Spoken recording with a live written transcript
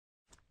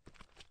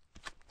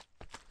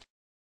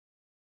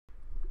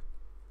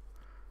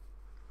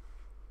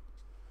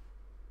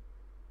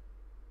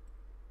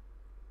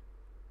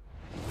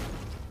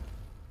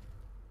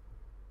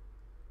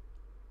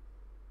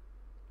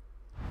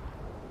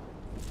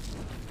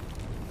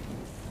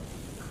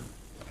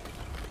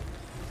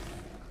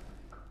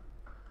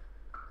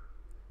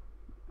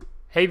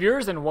Hey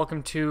viewers, and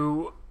welcome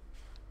to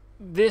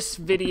this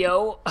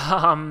video.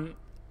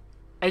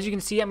 As you can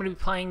see, I'm going to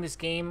be playing this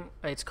game.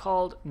 It's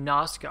called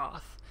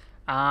Nosgoth.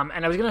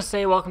 And I was going to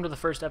say welcome to the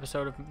first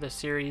episode of this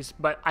series,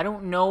 but I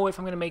don't know if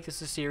I'm going to make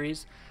this a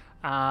series.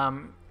 But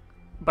I'm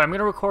going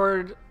to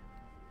record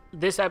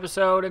this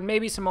episode and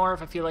maybe some more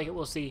if I feel like it.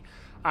 We'll see.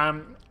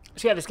 So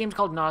yeah, this game's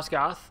called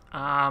Nosgoth.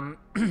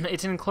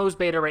 It's in closed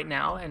beta right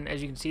now, and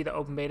as you can see, the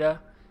open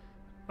beta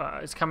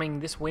is coming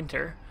this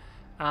winter.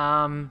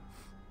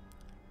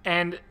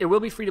 And it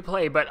will be free to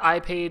play, but I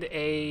paid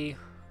a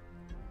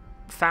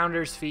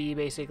founder's fee,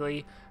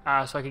 basically,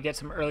 so I could get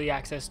some early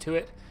access to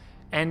it.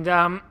 And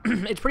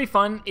it's pretty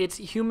fun. It's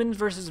humans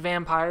versus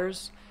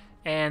vampires,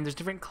 and there's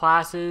different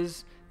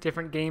classes,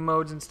 different game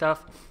modes and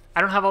stuff.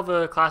 I don't have all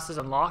the classes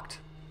unlocked,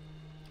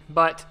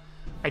 but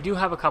I do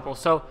have a couple.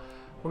 So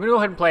we're going to go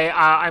ahead and play.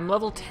 I'm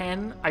level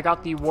 10. I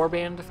got the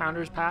Warband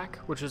Founders Pack,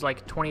 which was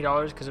like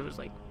 $20 because it was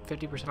like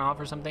 50% off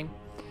or something.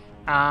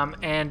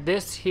 And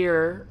this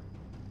here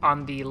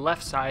on the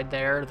left side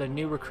there, the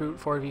new recruit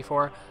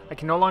 4v4, I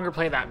can no longer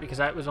play that because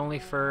that was only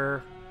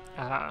for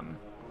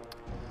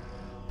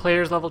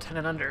players level 10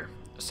 and under.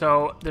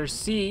 So there's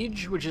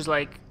Siege, which is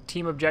like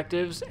team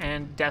objectives,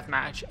 and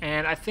Deathmatch.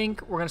 And I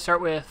think we're going to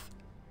start with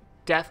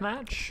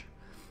Deathmatch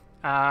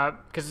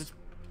because it's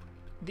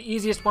the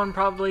easiest one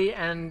probably,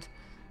 and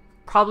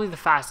probably the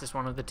fastest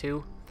one of the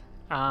two.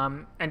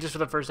 And just for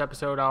the first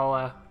episode,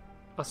 I'll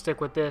stick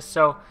with this.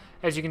 So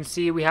as you can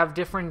see, we have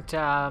different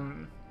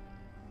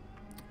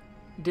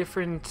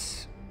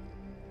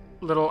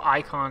little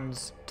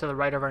icons to the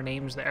right of our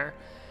names there,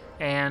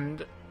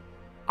 and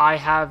I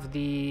have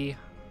the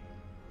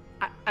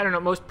I don't know,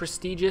 most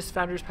prestigious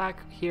Founders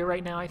Pack here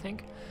right now, I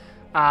think.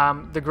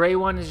 The gray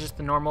one is just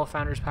the normal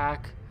Founders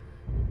Pack,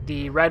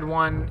 the red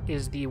one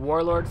is the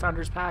Warlord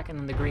Founders Pack, and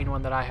then the green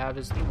one that I have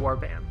is the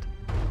Warband.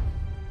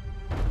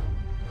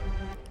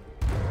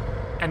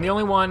 And the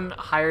only one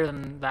higher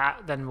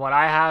than what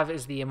I have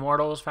is the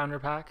Immortals Founder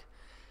Pack.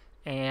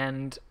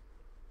 And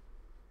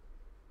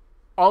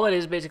all it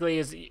is basically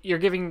is you're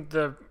giving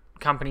the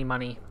company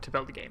money to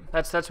build the game.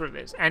 That's what it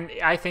is. And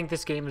I think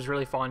this game is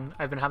really fun.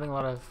 I've been having a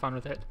lot of fun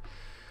with it.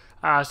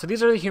 So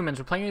these are the humans.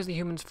 We're playing as the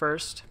humans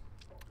first.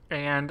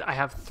 And I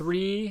have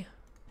 3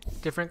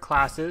 different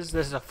classes.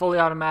 This is a fully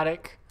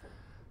automatic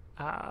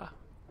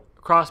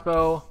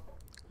crossbow,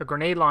 a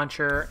grenade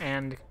launcher,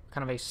 and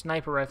kind of a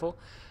sniper rifle.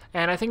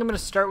 And I think I'm going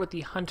to start with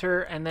the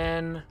hunter, and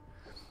then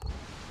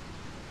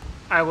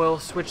I will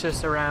switch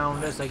this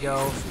around as I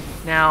go.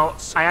 Now,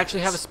 I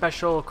actually have a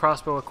special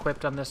crossbow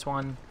equipped on this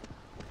one.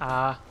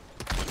 I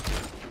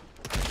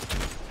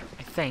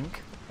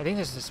think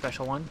this is a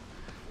special one.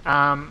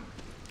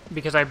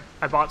 Because I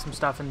bought some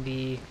stuff in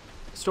the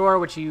store,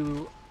 which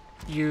you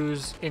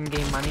use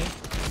in-game money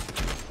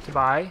to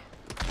buy.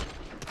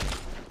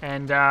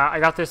 And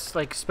I got this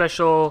like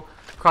special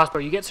crossbow.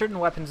 You get certain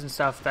weapons and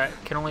stuff that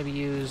can only be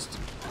used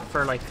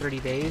for like 30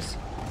 days.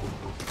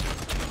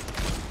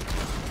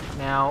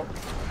 Now,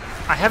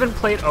 I haven't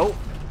played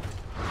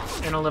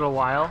in a little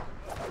while,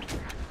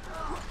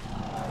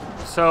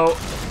 so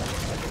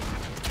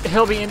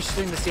it'll be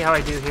interesting to see how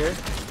I do here.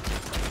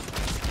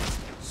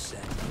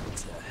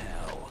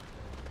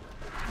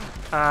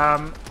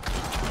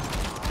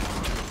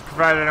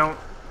 Provided I don't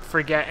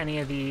forget any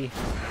of the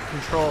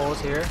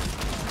controls here.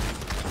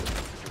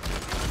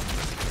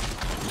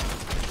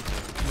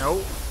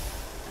 Nope.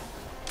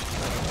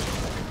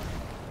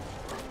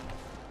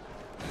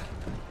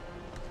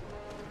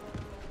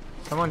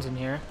 Someone's in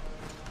here.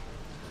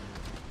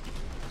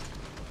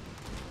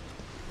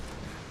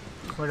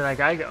 Where did that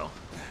guy go?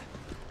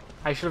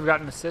 I should have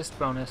gotten an assist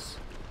bonus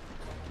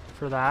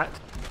for that.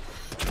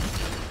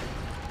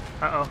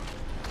 Uh-oh.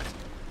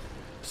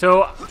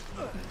 So,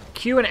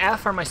 Q and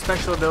F are my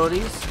special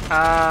abilities.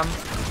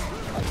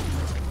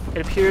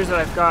 It appears that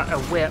I've got a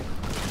whip.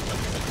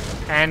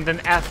 And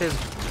then F is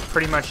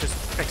pretty much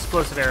just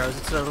explosive arrows.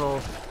 It's a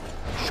little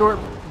short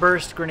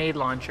burst grenade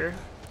launcher.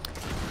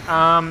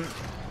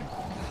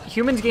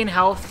 Humans gain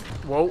health.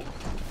 Whoa.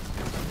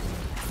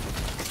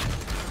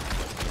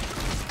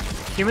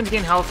 Humans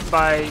gain health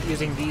by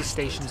using these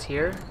stations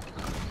here.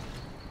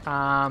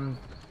 And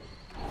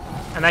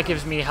that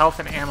gives me health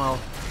and ammo.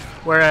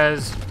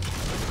 Whereas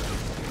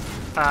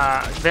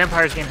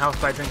vampires gain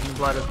health by drinking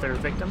blood of their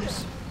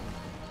victims.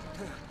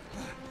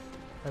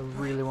 I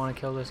really want to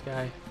kill this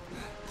guy.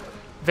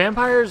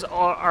 Vampires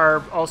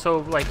are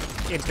also, like,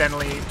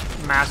 incidentally,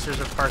 masters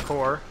of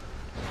parkour.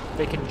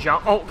 They can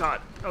jump. Oh,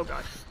 God. Oh,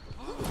 God.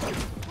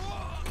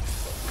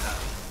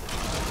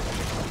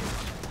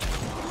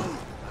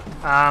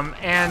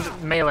 And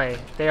melee.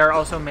 They are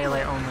also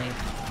melee only.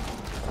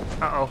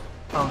 Uh-oh.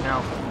 Oh,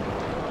 no.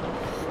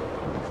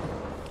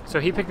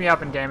 So he picked me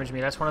up and damaged me.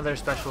 That's one of their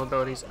special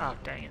abilities. Oh,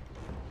 dang it.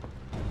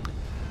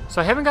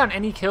 So I haven't gotten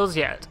any kills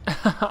yet.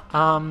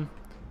 I've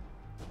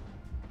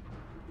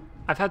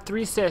had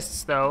 3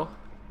 assists, though.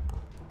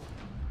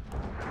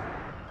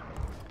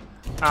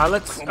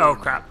 Oh,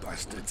 crap.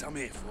 Bastards, I'm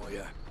here for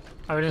you.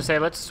 I was gonna say,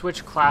 let's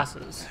switch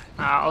classes.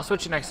 I'll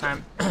switch it next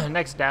time.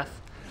 Next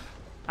death.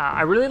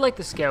 I really like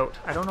the scout.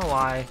 I don't know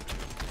why.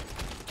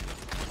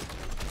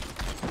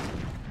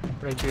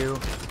 But I do.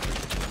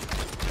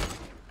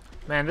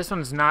 Man, this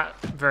one's not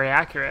very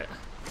accurate.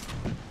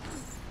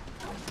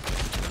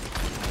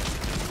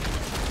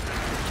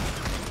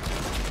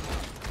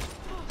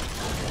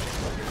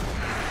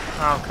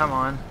 Oh, come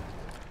on.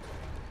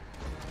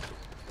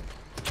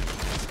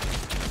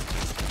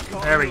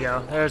 There we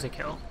go. There's a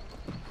kill.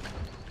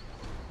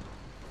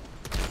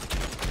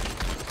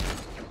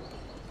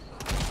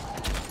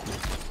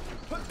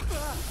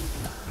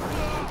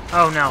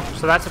 Oh no,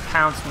 so that's a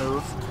pounce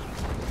move.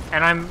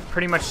 And I'm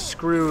pretty much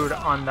screwed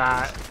on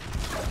that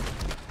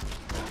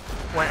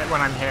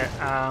when I'm hit.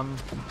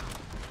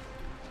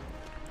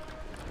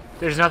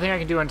 There's nothing I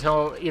can do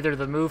until either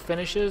the move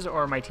finishes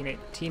or my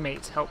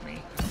teammates help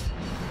me.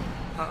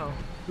 Uh-oh,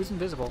 who's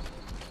invisible?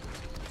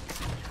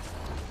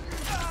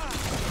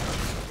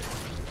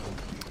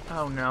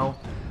 Oh no.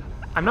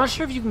 I'm not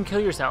sure if you can kill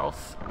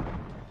yourself.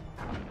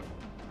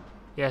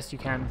 Yes, you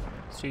can.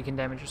 So you can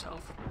damage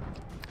yourself.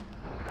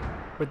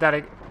 With that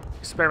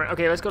experiment.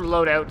 Okay, let's go to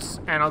loadouts,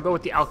 and I'll go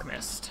with the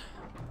alchemist.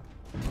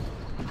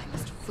 I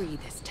must free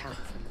this town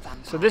from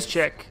vampires. So this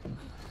chick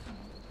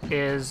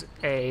is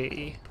got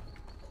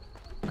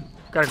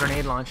a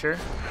grenade launcher.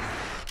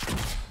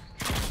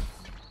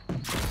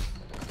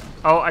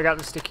 Oh, I got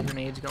the sticky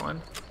grenades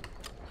going.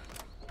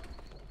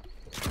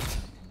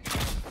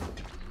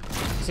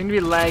 Seem to be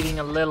lagging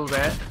a little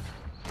bit.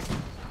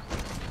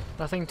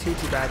 Nothing too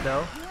bad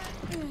though.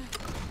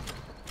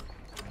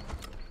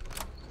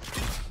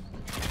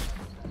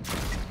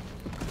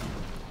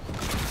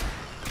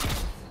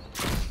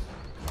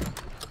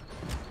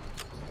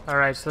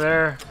 Alright, so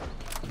they're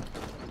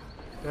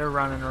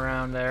running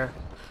around there.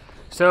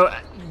 So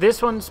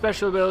this one's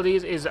special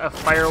abilities is a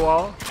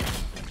firewall.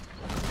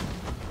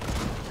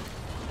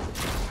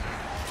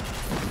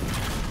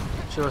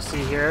 Which you'll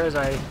see here as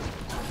I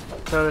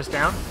throw this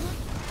down.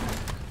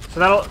 So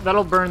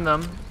that'll burn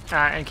them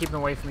and keep them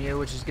away from you,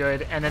 which is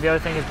good. And then the other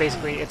thing is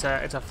basically it's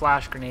a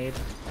flash grenade.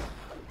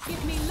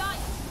 Give me light.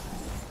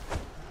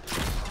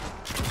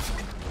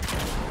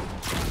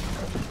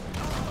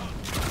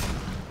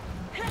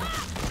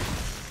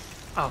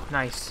 Oh,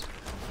 nice.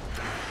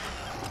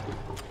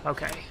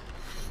 Okay.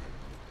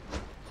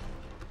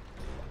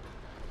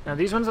 Now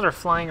these ones that are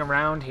flying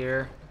around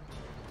here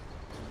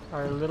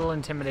are a little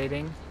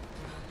intimidating.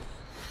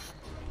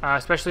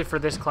 Especially for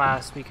this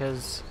class,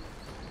 because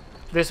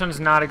this one's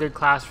not a good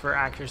class for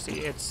accuracy.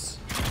 It's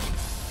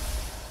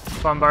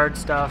bombard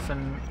stuff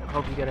and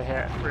hope you get a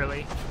hit,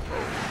 really.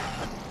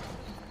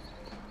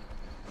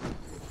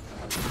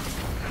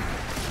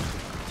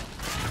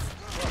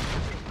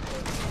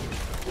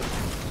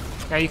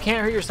 Now you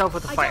can't hurt yourself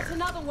with the fire.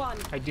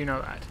 I do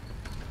know that.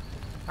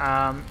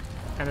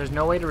 And there's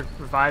no way to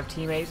revive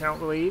teammates, I don't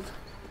believe.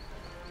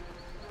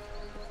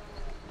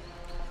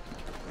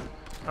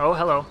 Oh,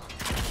 hello.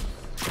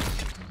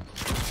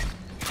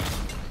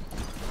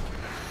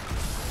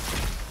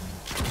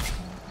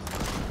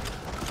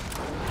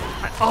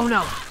 Oh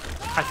no!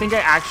 I think I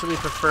actually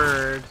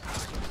preferred...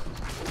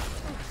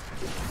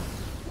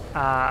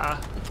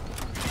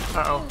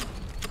 uh-oh.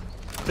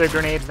 The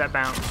grenades that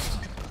bounced,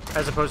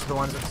 as opposed to the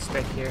ones that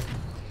stick here.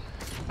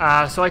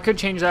 So I could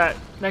change that.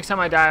 Next time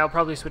I die, I'll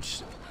probably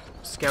switch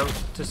Scout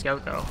to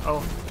Scout, though.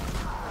 Oh,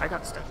 I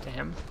got stuck to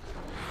him.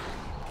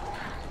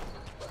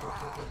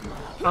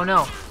 Oh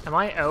no, am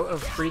I out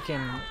of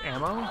freaking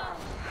ammo?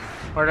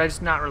 Or did I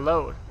just not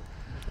reload?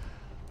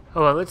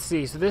 Oh well, let's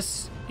see. So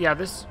this, yeah,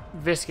 this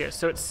viscous,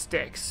 so it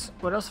sticks.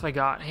 What else have I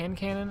got? Hand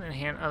cannon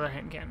and other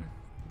hand cannon.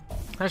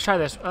 Let's try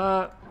this.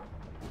 How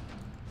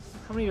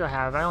many do I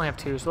have? I only have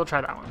 2, so we'll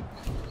try that one.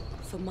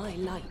 For my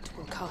light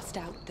will cast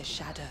out the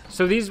shadow.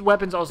 So these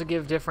weapons also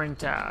give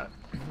different,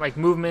 like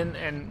movement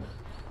and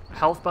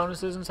health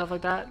bonuses and stuff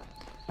like that.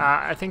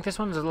 I think this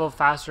one's a little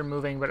faster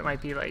moving, but it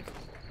might be like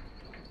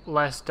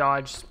less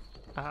dodge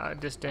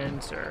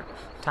distance or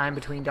time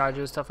between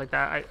dodges, stuff like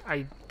that.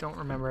 I don't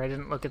remember. I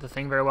didn't look at the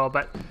thing very well,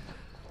 but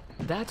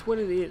that's what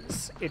it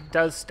is. It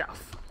does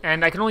stuff.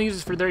 And I can only use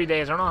this for 30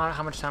 days. I don't know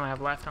how much time I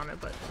have left on it,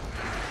 but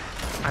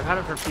I've had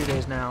it for a few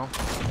days now.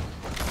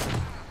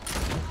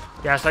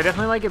 Yeah, so I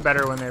definitely like it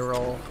better when they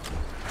roll.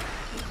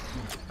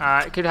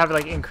 It could have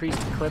like increased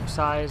clip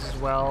size as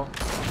well.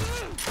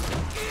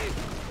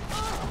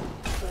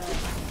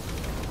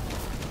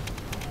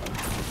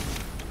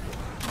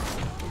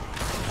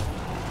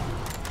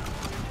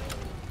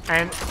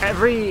 And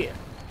every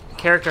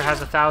character has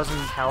 1,000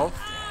 health,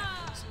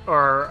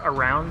 or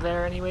around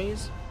there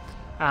anyways.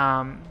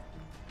 And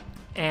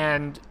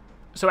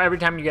so every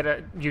time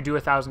you do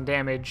 1,000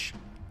 damage,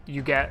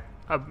 you get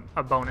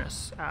a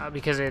bonus,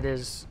 because it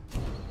is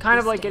kind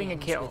of like getting a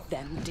kill.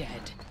 Them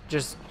dead.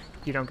 Just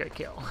you don't get a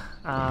kill.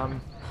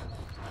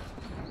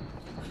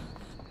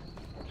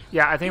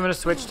 Yeah, I think I'm gonna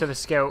switch to the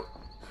Scout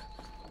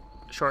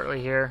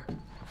shortly here.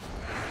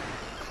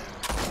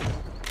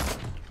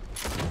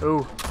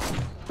 Ooh.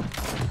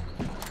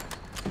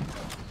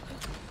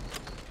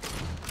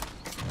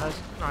 That's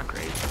not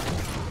great.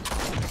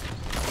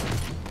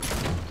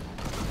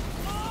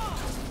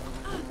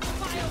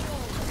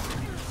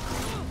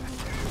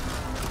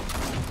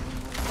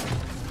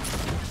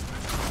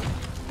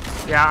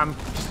 Yeah, I'm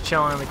just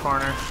chilling in the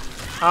corner.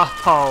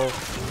 Oh,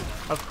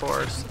 of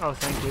course. Oh,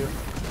 thank you.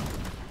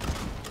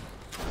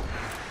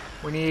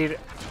 We need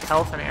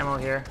health and ammo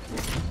here.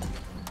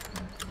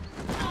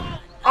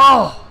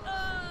 Oh!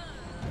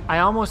 I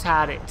almost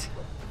had it.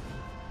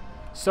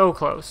 So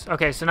close.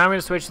 Okay, so now I'm going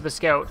to switch to the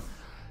scout.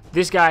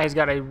 This guy has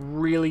got a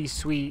really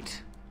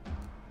sweet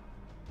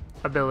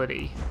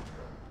ability.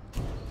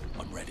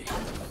 I'm ready.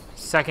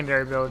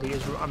 Secondary ability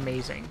is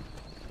amazing.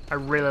 I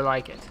really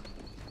like it.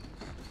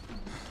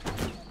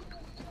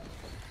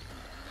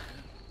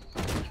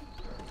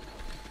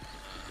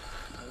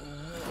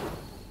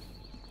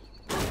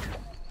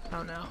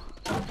 Oh no.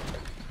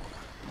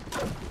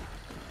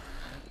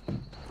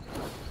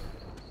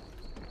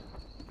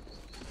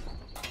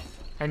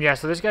 And yeah,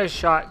 so this guy's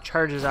shot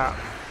charges up.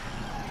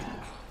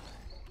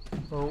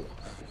 Oh.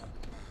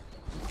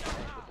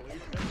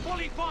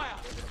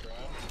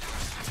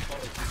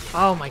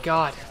 Oh my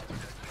god.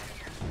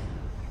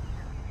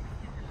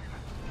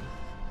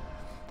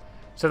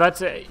 So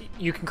that's a,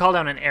 you can call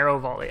down an arrow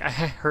volley. I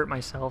hurt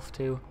myself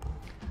too.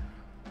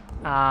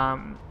 I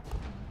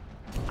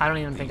don't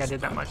even think I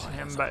did that much to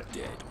him, but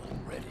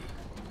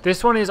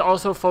this one is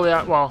also fully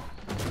out. Well,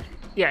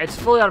 yeah, it's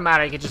fully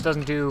automatic. It just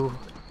doesn't do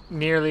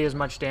nearly as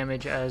much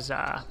damage as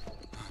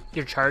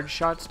your charge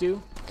shots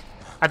do.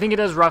 I think it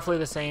does roughly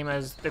the same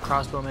as the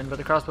crossbowman, but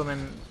the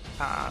crossbowman,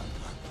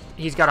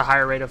 he's got a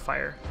higher rate of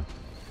fire.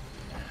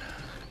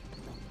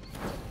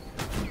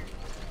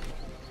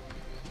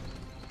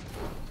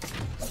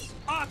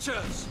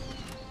 Archers!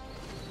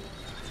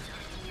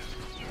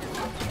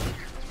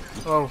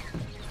 Oh.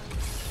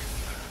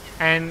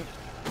 And,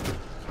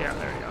 yeah,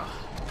 there we go.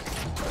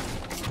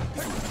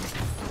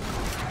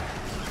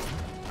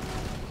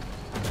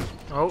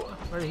 Oh,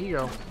 where did he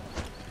go?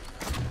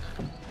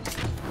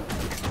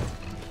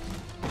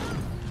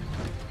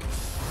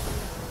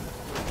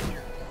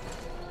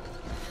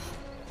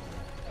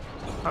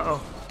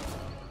 Uh-oh.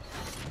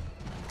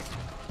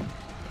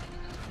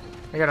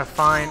 I gotta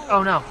find...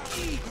 Oh, no.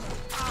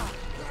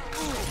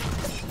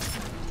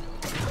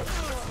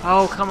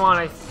 Oh, come on.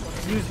 I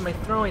used my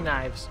throwing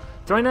knives.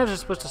 Throwing knives are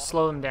supposed to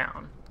slow them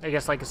down. I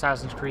guess like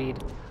Assassin's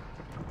Creed.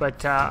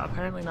 But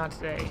apparently not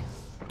today.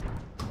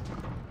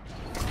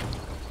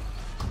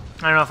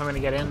 I don't know if I'm going to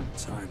get in.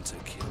 Time to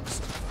kill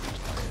some.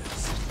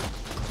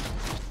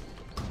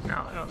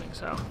 No, I don't think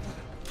so.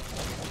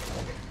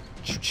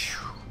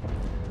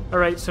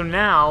 Alright, so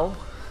now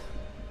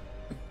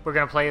we're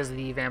going to play as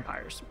the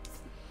vampires.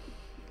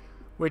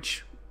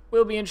 Which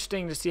will be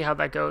interesting to see how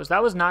that goes.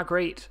 That was not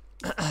great.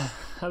 That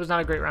was not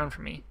a great round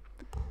for me.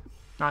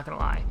 Not going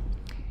to lie.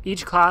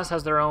 Each class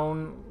has their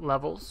own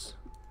levels.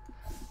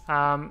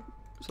 So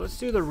let's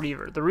do the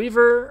Reaver. The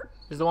Reaver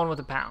is the one with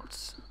the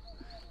pounce.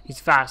 He's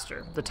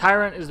faster. The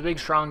Tyrant is the big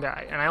strong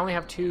guy. And I only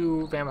have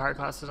 2 vampire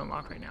classes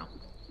unlocked right now.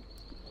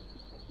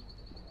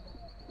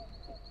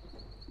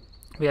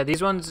 But yeah,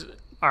 these ones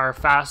are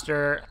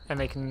faster and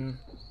they can...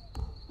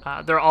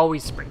 they're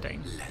always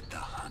sprinting. Let the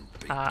hunt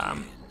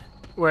begin.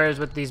 Whereas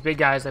with these big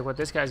guys, like what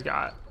this guy's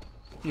got,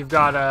 you've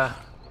got to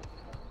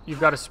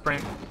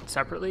sprint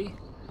separately.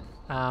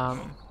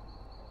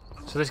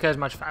 So this guy's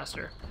much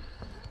faster.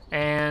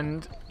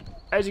 And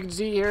as you can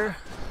see here,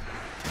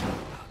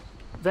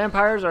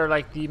 vampires are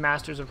like the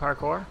masters of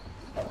parkour.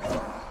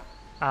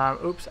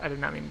 Oops, I did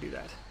not mean to do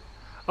that.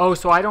 Oh,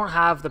 so I don't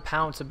have the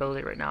pounce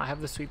ability right now. I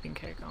have the sweeping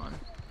kick on.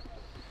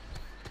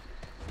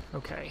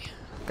 Okay,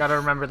 gotta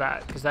remember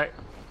that, because that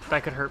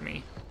could hurt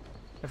me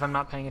if I'm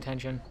not paying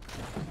attention.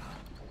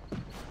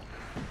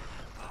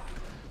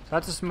 So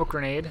that's a smoke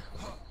grenade.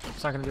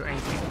 It's not gonna do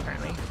anything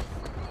apparently.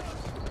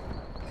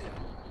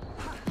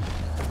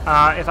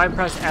 If I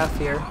press F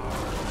here,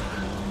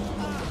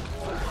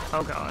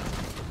 oh god.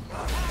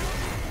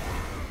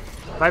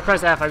 If I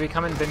press F, I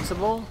become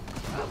invincible,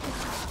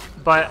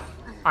 but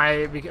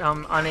I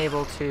become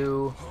unable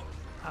to,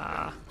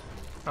 oh,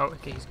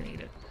 okay, he's gonna eat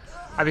it.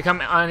 I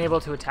become unable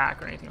to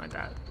attack or anything like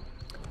that.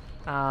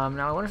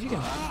 Now I wonder if you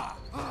can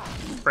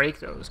break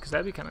those, because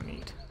that'd be kind of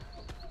neat.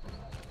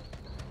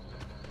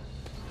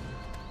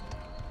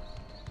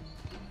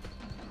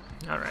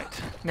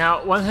 Alright.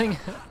 Now, one thing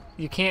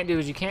you can't do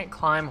is you can't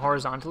climb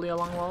horizontally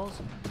along walls,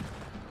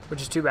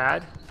 which is too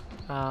bad.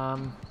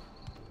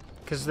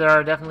 Because there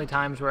are definitely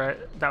times where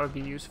that would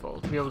be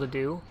useful to be able to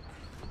do.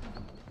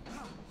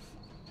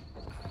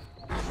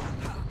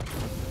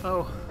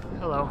 Oh,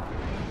 hello.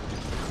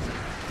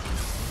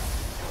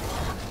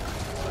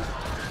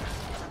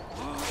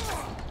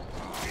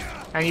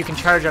 And you can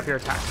charge up your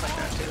attacks like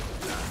that too.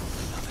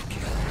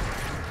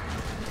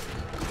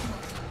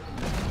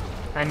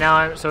 And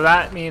now so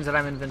that means that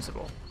I'm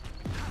invincible.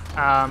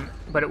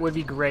 But it would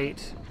be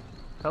great.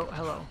 Oh,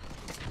 hello.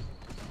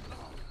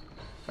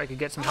 If I could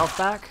get some health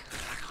back.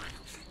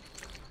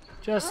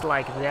 Just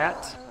like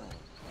that.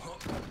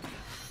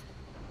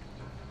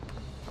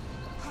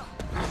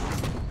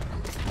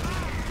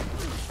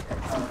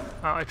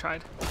 Oh, I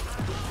tried.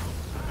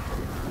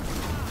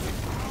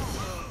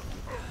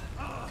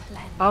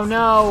 Oh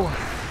no!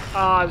 Oh,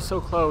 I was so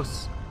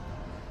close.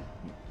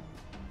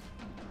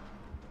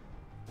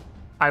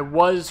 I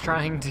was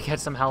trying to get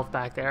some health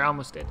back there. I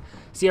almost did.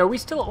 See, are we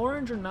still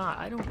orange or not?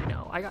 I don't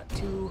know. I got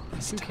two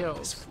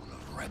kills. Full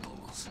of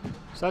rebels.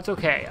 So that's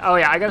okay. Oh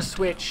yeah, I gotta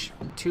switch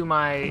to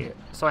my,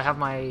 so I have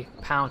my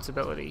pounce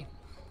ability,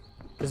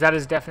 because that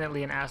is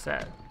definitely an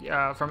asset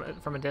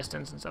from a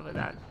distance and stuff like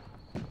that.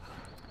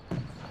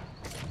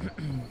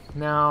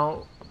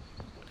 Now,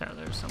 yeah,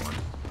 there's someone.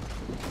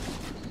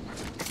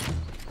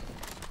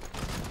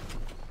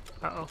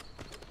 Uh-oh.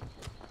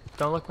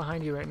 Don't look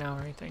behind you right now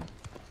or anything,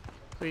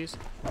 please.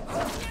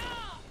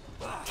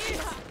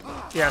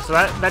 Yeah, so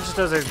that just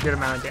does a good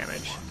amount of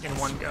damage in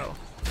one go.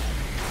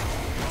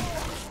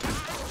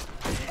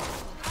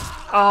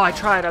 Oh, I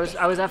tried. I was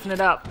effing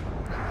it up.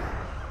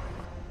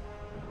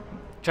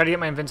 Try to get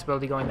my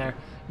invincibility going there.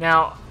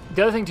 Now,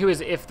 the other thing too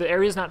is if the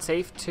area is not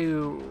safe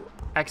to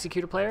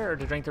execute a player or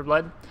to drink their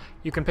blood,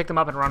 you can pick them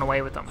up and run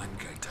away with them,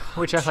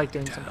 which I like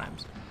doing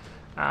sometimes.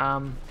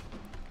 Oh,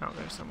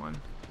 there's someone.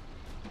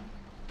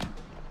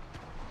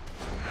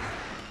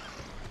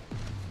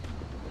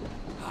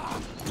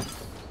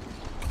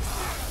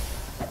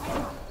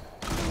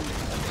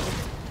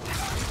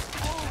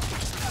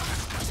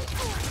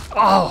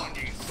 Oh,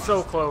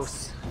 so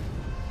close.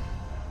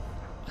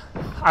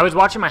 I was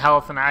watching my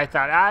health and I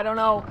thought, I don't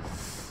know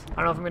if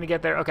I'm gonna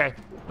get there. Okay,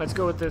 let's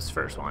go with this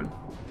first one.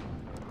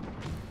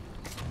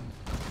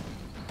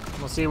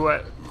 We'll see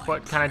what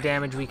kind of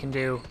damage we can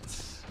do.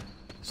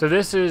 So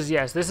this is,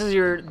 yes, this is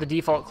the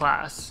default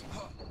class,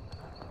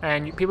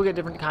 and people get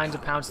different kinds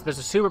of pounce. There's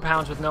a super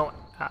pounce with no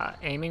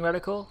aiming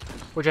reticle,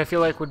 which I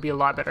feel like would be a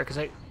lot better because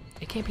it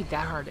can't be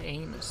that hard to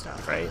aim and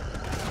stuff, right?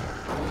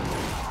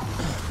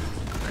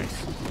 Nice.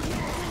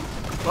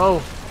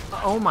 Whoa!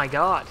 Oh my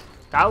God,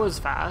 that was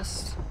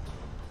fast.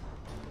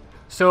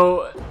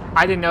 So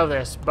I didn't know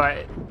this,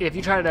 but if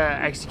you try to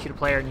execute a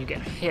player and you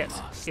get hit,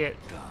 it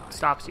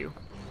stops you.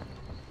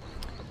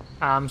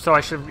 So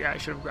I should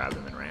have grabbed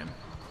him and ran.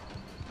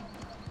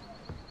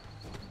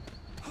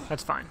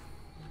 That's fine.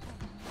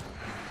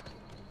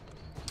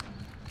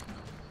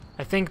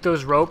 I think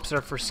those ropes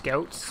are for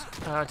scouts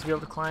to be able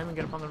to climb and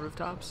get up on the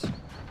rooftops.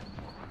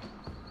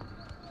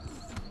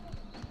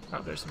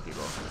 Oh, there's some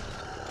people.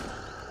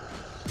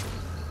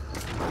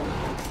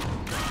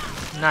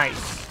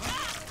 Nice.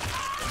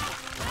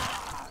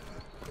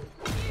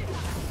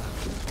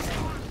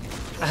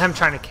 I'm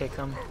trying to kick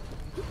them.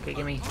 Okay,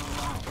 gimme.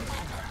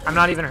 I'm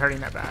not even hurting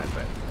that bad,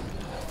 but...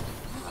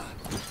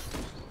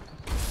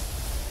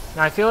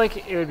 Now, I feel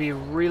like it would be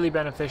really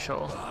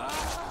beneficial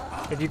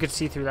if you could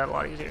see through that a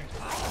lot easier.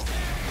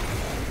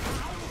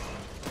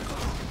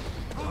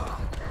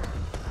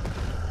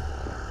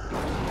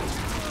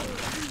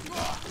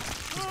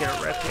 Let's get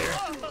a rip here.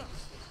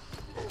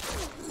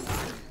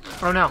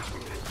 Oh no.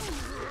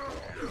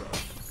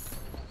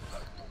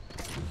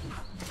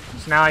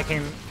 So now I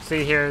can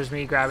see here's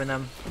me grabbing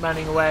them,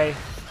 running away.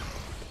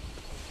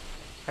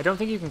 I don't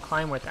think you can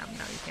climb with them.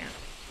 No, you can't.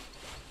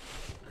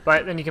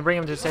 But then you can bring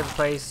them to a safer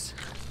place,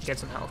 get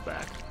some health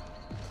back.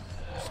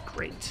 It's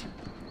great.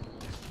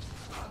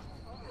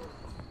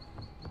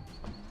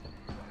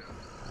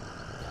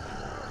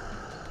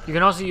 You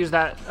can also use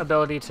that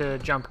ability to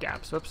jump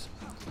gaps. Whoops.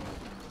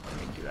 Let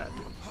me do that.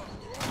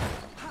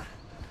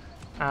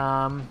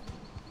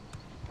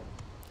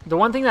 The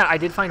one thing that I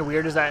did find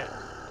weird is that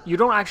you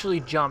don't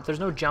actually jump. There's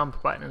no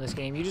jump button in this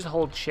game. You just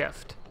hold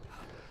shift.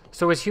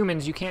 So as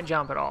humans, you can't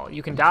jump at all.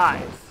 You can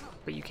dive,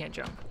 but you can't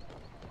jump.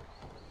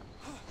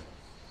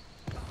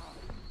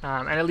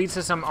 And it leads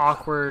to some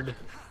awkward...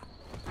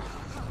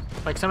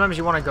 Like, sometimes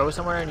you want to go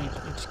somewhere and you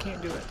just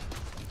can't do it.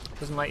 It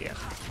doesn't let you.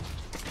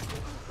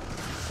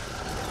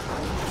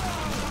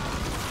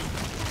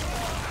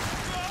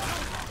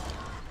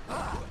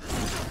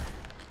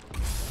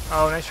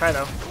 Oh, nice try,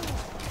 though.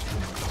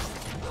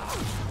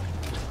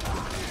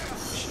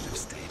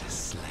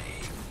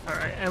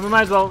 Alright, and we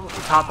might as well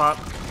top up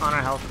on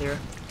our health here.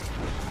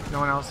 No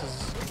one else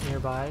is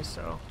nearby,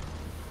 so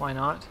why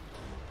not?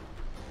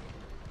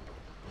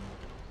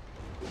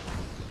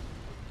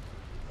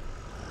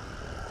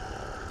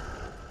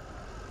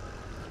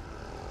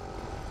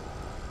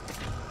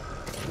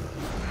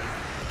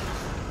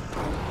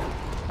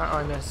 Uh-oh,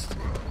 I missed.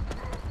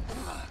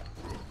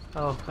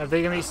 Oh, are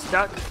they gonna be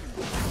stuck?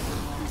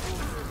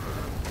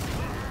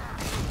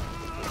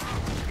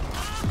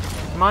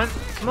 Come on,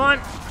 come on!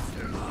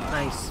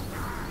 Nice.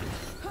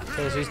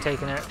 Okay, so he's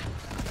taking it.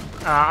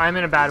 I'm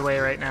in a bad way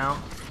right now.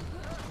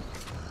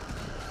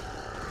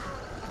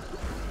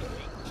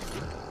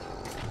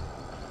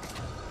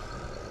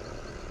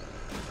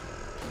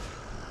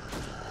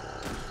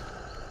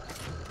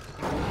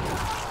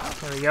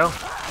 There we go.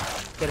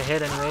 Get a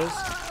hit anyways.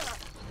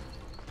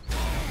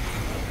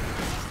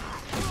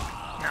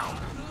 No.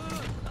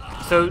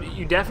 So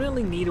you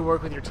definitely need to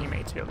work with your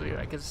teammates to be able to do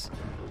that, because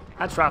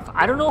that's rough.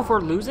 I don't know if we're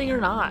losing or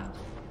not.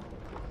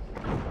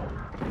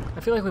 I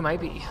feel like we might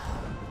be.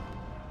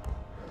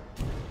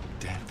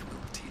 Death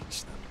will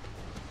teach them.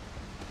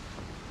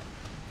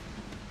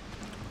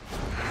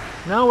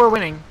 No, we're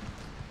winning.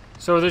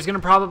 So there's going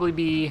to probably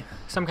be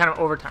some kind of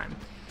overtime.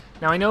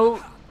 Now I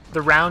know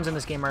the rounds in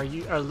this game are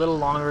a little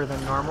longer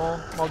than normal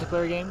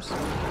multiplayer games,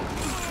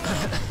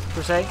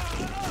 per se.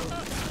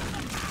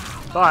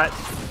 But,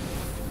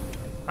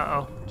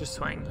 uh-oh, just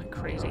swing like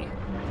crazy.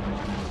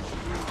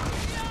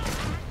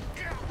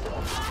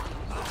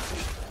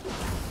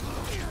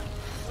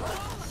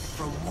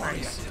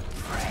 Nice.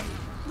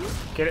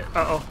 Get it?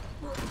 Uh-oh.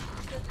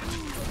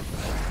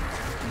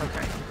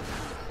 Okay.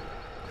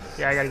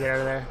 Yeah, I gotta get out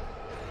of there.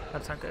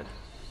 That's not good.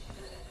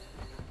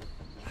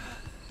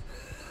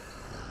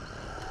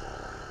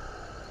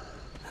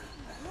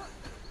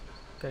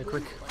 Okay,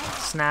 quick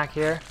snack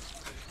here.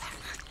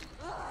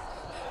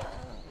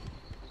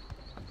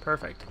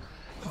 Perfect.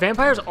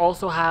 Vampires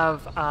also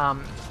have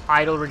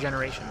idle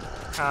regeneration.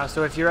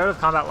 So if you're out of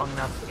combat long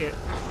enough, it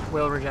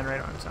will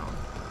regenerate on its own.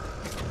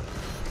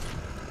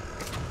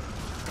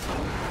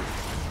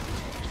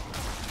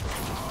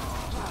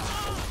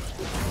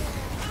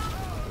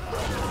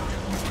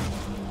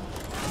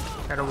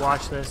 Gotta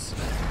watch this.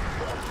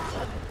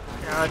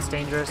 Yeah, that's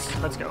dangerous.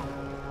 Let's go.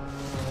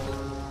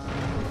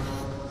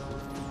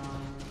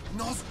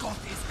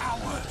 Nosgoth is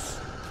ours.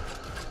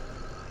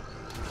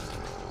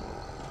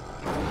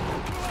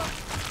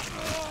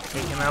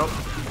 Take him out.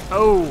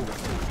 Oh!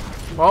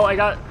 Well, I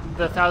got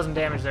the 1,000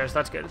 damage there, so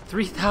that's good.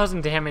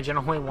 3,000 damage and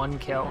only 1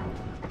 kill.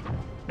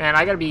 Man,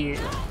 I gotta be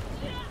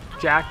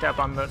jacked up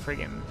on the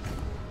friggin'...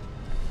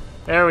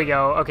 There we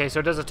go. Okay, so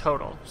it does a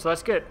total. So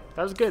that's good.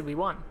 That was good. We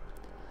won.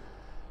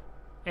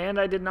 And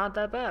I did not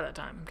that bad that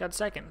time. Got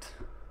second.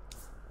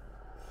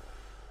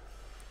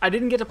 I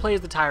didn't get to play as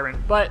the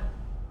Tyrant, but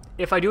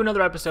if I do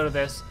another episode of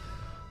this,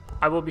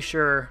 I will be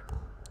sure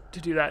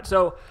to do that.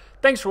 So,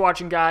 thanks for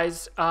watching,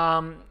 guys.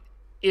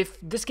 If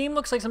this game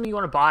looks like something you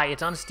want to buy,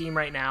 it's on Steam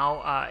right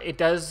now. It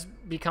does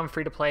become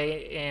free to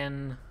play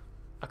in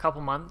a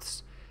couple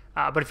months.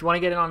 But if you want to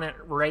get in on it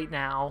right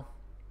now,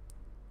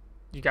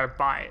 you gotta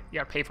buy it. You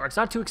gotta pay for it. It's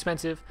not too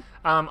expensive.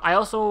 I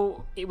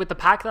also, with the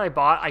pack that I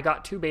bought, I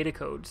got 2 beta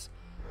codes.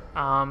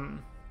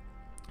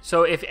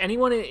 So if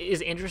anyone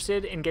is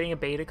interested in getting a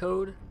beta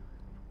code,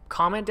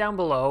 comment down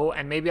below,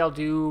 and maybe I'll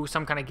do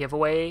some kind of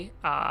giveaway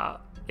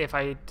if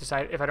I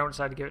don't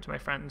decide to give it to my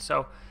friends.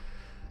 So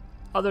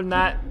other than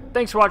that,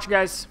 thanks for watching,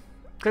 guys.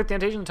 Click the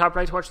annotation on the top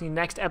right to watch the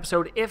next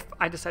episode if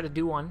I decide to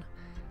do one.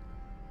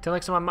 Till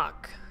next time, I'm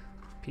Muck.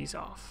 Peace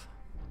off.